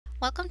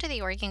Welcome to the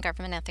Oregon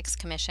Government Ethics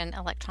Commission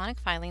Electronic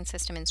Filing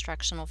System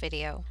instructional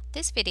video.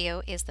 This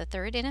video is the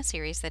third in a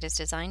series that is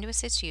designed to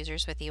assist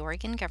users with the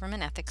Oregon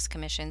Government Ethics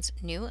Commission's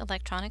new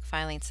electronic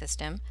filing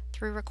system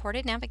through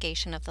recorded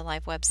navigation of the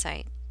live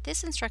website.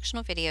 This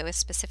instructional video is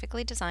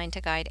specifically designed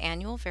to guide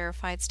annual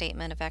verified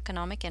statement of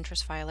economic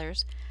interest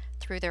filers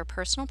through their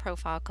personal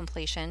profile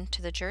completion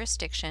to the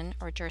jurisdiction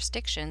or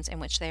jurisdictions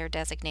in which they are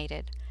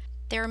designated.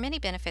 There are many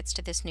benefits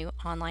to this new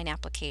online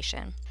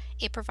application.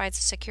 It provides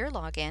a secure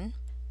login,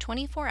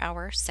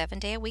 24-hour,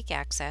 7-day-a-week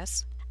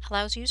access,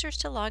 allows users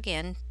to log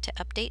in to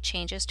update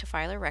changes to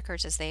filer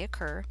records as they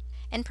occur,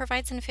 and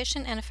provides an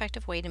efficient and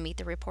effective way to meet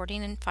the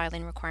reporting and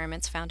filing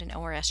requirements found in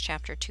ORS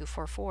Chapter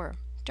 244.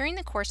 During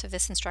the course of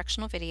this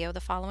instructional video, the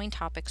following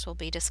topics will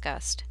be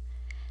discussed: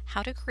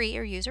 how to create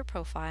your user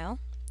profile,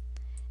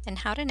 and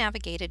how to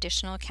navigate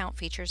additional account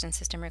features and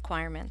system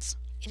requirements.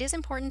 It is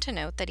important to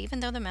note that even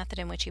though the method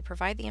in which you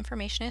provide the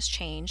information has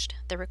changed,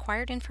 the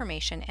required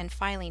information and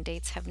filing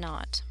dates have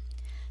not.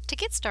 To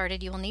get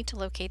started, you will need to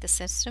locate the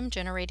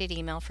system-generated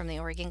email from the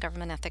Oregon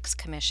Government Ethics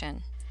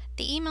Commission.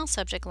 The email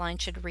subject line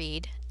should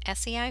read,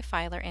 SEI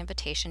Filer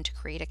Invitation to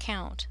Create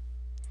Account.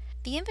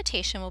 The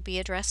invitation will be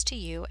addressed to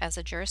you as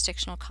a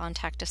jurisdictional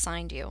contact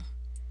assigned you.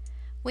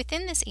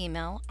 Within this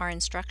email are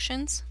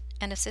instructions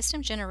and a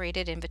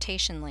system-generated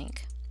invitation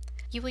link.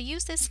 You will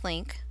use this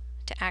link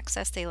to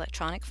access the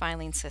electronic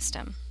filing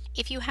system.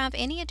 If you have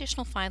any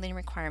additional filing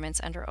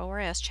requirements under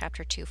ORS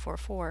Chapter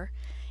 244,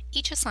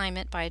 each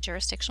assignment by a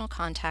jurisdictional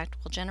contact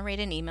will generate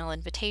an email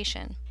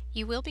invitation.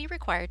 You will be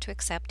required to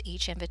accept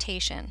each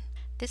invitation.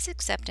 This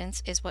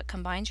acceptance is what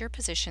combines your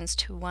positions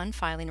to one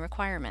filing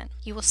requirement.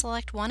 You will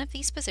select one of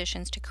these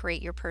positions to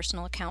create your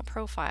personal account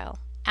profile.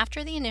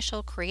 After the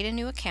initial Create a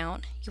New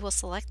Account, you will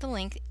select the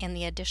link in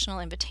the additional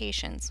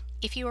invitations.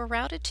 If you are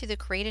routed to the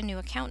Create a New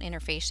Account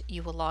interface,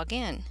 you will log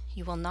in.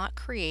 You will not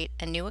create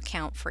a new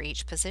account for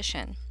each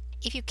position.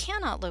 If you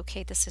cannot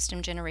locate the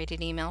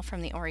system-generated email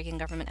from the Oregon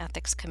Government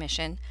Ethics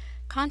Commission,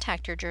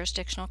 contact your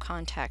jurisdictional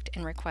contact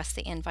and request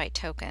the invite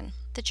token.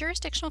 The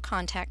jurisdictional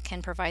contact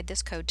can provide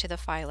this code to the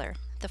filer.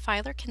 The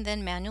filer can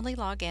then manually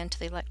log in to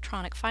the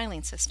electronic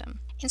filing system.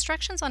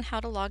 Instructions on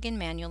how to log in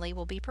manually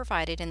will be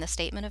provided in the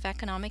Statement of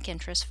Economic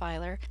Interest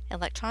Filer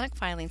Electronic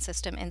Filing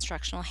System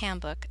Instructional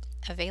Handbook,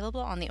 available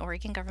on the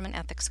Oregon Government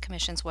Ethics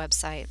Commission's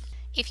website.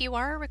 If you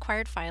are a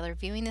required filer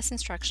viewing this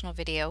instructional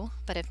video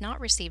but have not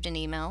received an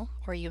email,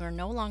 or you are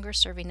no longer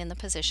serving in the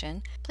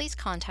position, please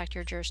contact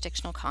your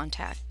jurisdictional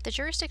contact. The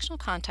jurisdictional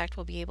contact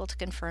will be able to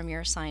confirm your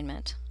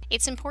assignment.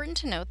 It's important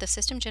to note the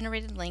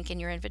system-generated link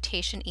in your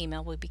invitation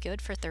email will be good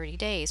for 30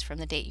 days from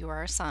the date you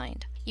are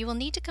assigned. You will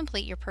need to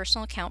complete your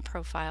personal account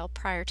profile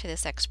prior to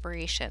this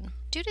expiration.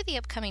 Due to the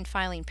upcoming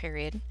filing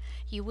period,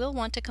 you will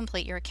want to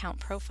complete your account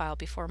profile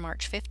before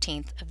March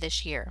 15th of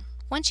this year.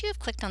 Once you have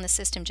clicked on the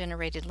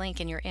system-generated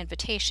link in your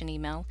invitation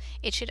email,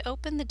 it should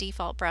open the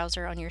default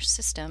browser on your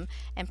system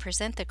and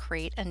present the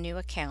Create a New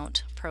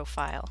Account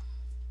profile.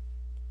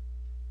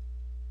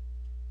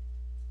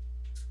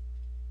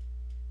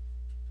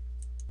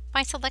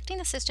 By selecting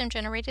the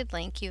system-generated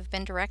link, you have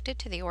been directed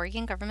to the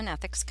Oregon Government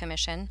Ethics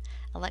Commission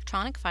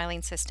Electronic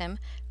Filing System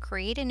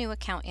Create a New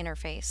Account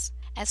interface.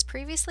 As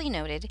previously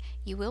noted,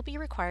 you will be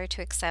required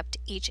to accept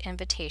each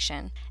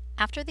invitation.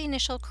 After the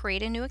initial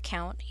Create a New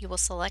Account, you will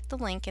select the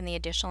link in the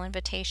additional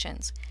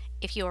invitations.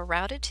 If you are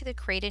routed to the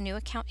Create a New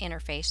Account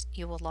interface,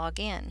 you will log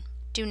in.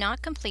 Do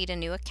not complete a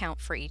new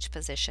account for each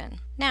position.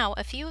 Now,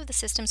 a few of the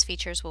system's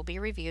features will be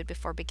reviewed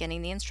before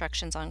beginning the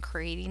instructions on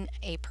creating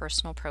a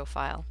personal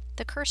profile.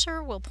 The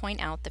cursor will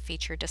point out the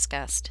feature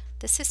discussed.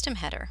 The system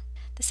header.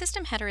 The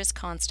system header is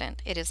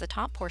constant. It is the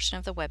top portion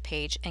of the web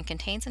page and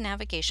contains a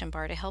navigation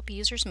bar to help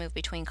users move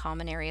between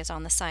common areas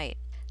on the site.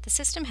 The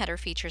system header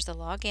features the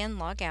login,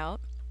 logout,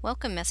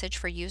 welcome message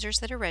for users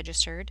that are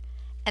registered,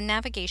 and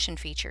navigation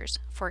features,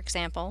 for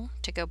example,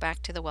 to go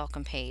back to the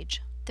welcome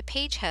page. The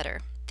page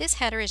header. This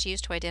header is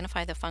used to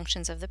identify the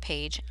functions of the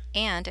page,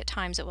 and at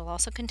times it will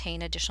also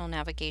contain additional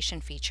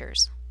navigation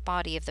features.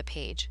 Body of the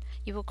page.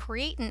 You will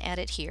create and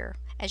edit here.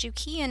 As you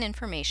key in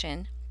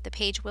information, the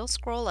page will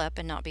scroll up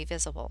and not be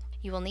visible.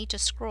 You will need to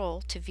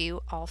scroll to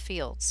view all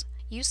fields.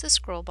 Use the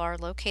scroll bar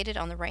located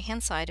on the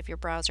right-hand side of your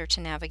browser to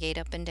navigate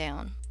up and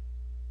down.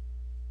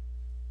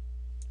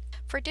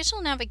 For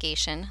additional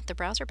navigation, the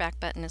browser back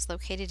button is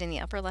located in the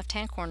upper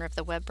left-hand corner of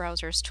the web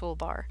browser's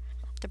toolbar.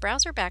 The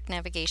browser back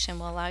navigation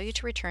will allow you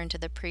to return to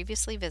the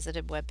previously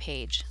visited web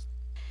page.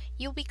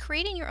 You will be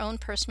creating your own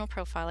personal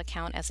profile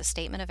account as a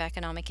Statement of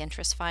Economic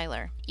Interest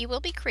filer.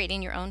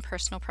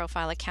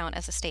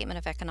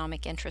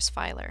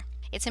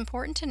 It's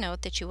important to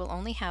note that you will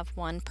only have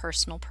one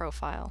personal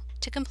profile.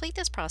 To complete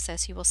this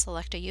process, you will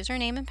select a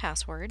username and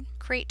password,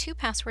 create 2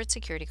 password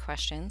security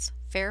questions,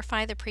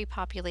 verify the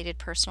pre-populated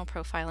personal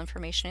profile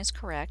information is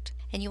correct,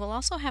 and you will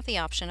also have the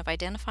option of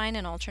identifying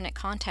an alternate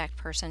contact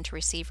person to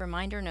receive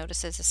reminder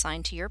notices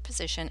assigned to your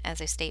position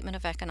as a Statement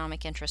of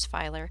Economic Interest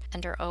filer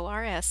under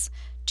ORS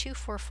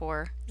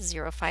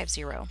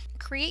 244050.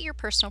 Create your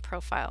personal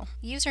profile.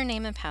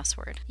 Username and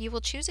password. You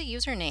will choose a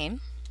username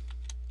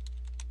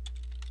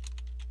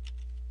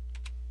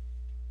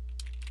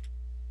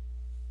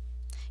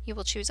You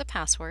will choose a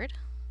password.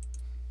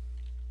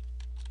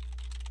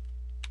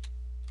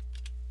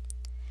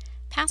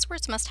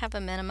 Passwords must have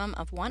a minimum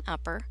of 1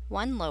 upper,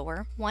 1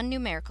 lower, 1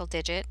 numerical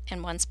digit,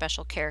 and 1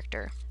 special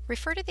character.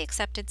 Refer to the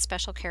accepted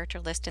special character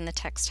list in the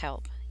text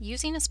help.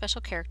 Using a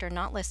special character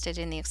not listed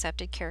in the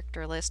accepted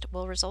character list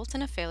will result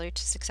in a failure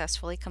to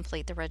successfully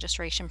complete the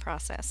registration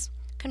process.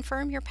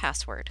 Confirm your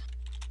password.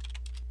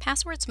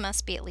 Passwords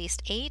must be at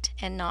least 8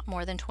 and not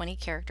more than 20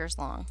 characters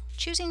long.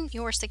 Choosing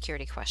your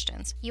security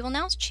questions. You will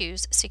now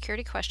choose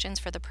security questions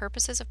for the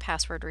purposes of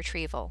password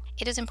retrieval.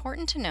 It is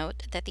important to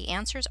note that the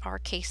answers are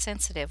case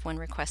sensitive when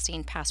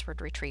requesting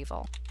password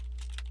retrieval.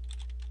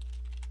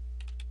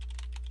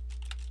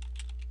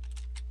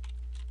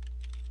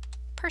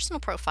 Personal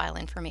profile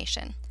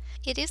information.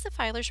 It is the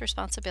filer's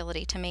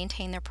responsibility to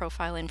maintain their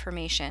profile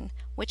information,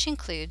 which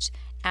includes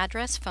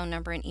address, phone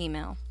number, and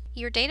email.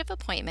 Your date of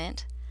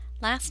appointment,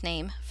 last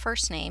name,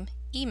 first name,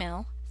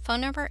 email,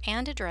 phone number,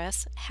 and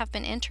address have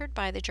been entered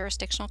by the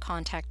jurisdictional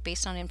contact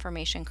based on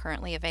information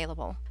currently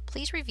available.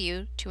 Please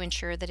review to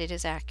ensure that it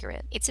is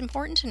accurate. It's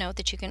important to note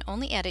that you can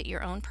only edit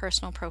your own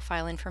personal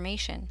profile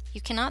information. You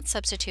cannot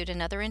substitute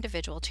another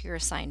individual to your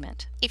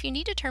assignment. If you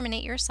need to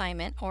terminate your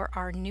assignment or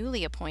are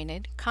newly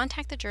appointed,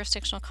 contact the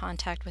jurisdictional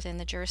contact within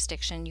the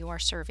jurisdiction you are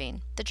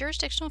serving. The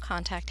jurisdictional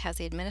contact has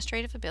the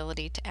administrative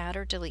ability to add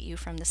or delete you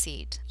from the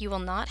seat. You will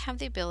not have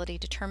the ability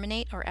to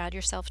terminate or add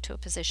yourself to a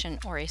position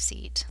or a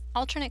seat.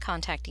 Alternate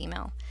contact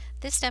email.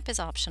 This step is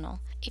optional.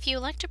 If you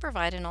elect to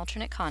provide an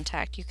alternate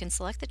contact, you can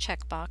select the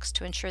checkbox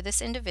to ensure this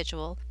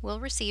individual will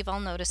receive all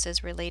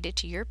notices related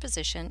to your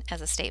position as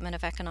a Statement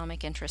of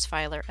Economic Interest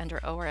filer under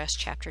ORS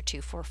Chapter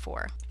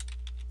 244.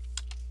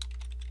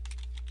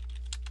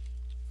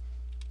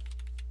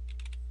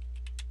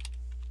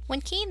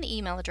 When keying the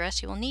email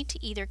address, you will need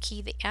to either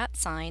key the @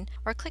 sign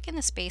or click in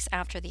the space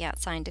after the @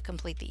 sign to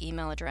complete the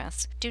email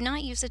address. Do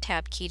not use the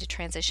tab key to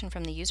transition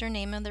from the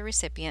username of the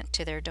recipient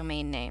to their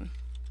domain name.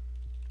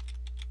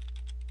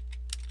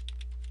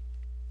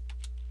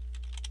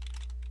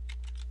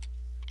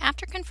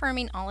 After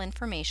confirming all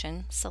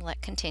information,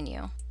 select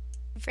Continue.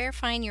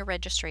 Verifying your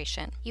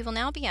registration. You will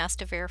now be asked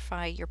to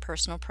verify your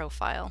personal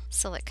profile.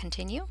 Select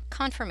Continue.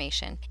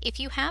 Confirmation. If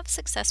you have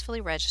successfully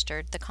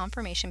registered, the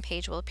confirmation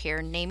page will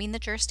appear naming the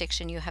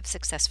jurisdiction you have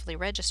successfully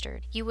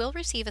registered. You will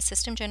receive a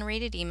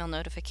system-generated email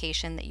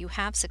notification that you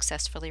have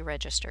successfully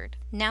registered.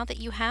 Now that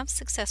you have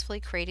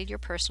successfully created your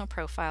personal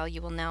profile, you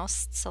will now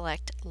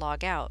select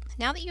Log Out.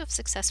 Now that you have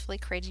successfully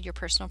created your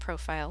personal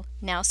profile,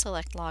 now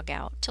select Log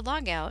Out. To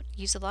log out,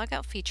 use the Log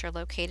Out feature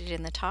located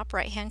in the top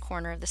right-hand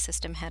corner of the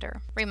system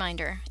header.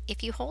 Reminder: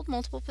 if you hold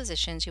multiple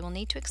positions, you will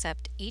need to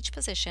accept each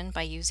position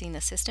by using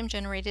the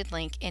system-generated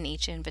link in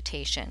each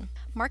invitation.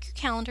 Mark your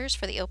calendars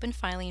for the open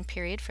filing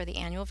period for the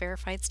Annual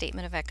Verified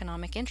Statement of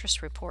Economic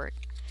Interest Report.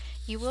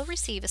 You will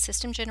receive a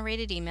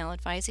system-generated email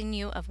advising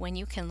you of when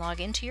you can log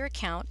into your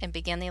account and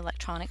begin the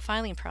electronic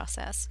filing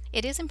process.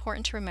 It is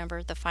important to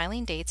remember the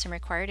filing dates and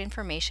required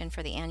information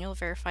for the Annual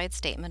Verified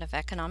Statement of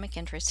Economic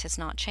Interest has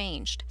not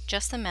changed,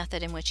 just the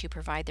method in which you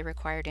provide the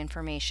required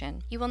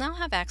information. You will now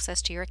have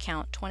access to your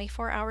account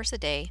 24 hours a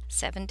day,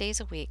 7 days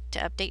a week to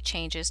update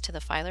changes to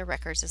the filer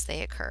records as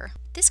they occur.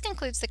 This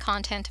concludes the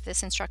content of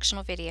this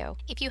instructional video.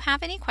 If you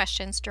have any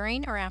questions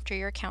during or after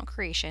your account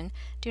creation,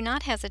 do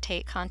not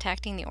hesitate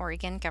contacting the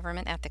Oregon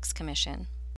Government Ethics Commission.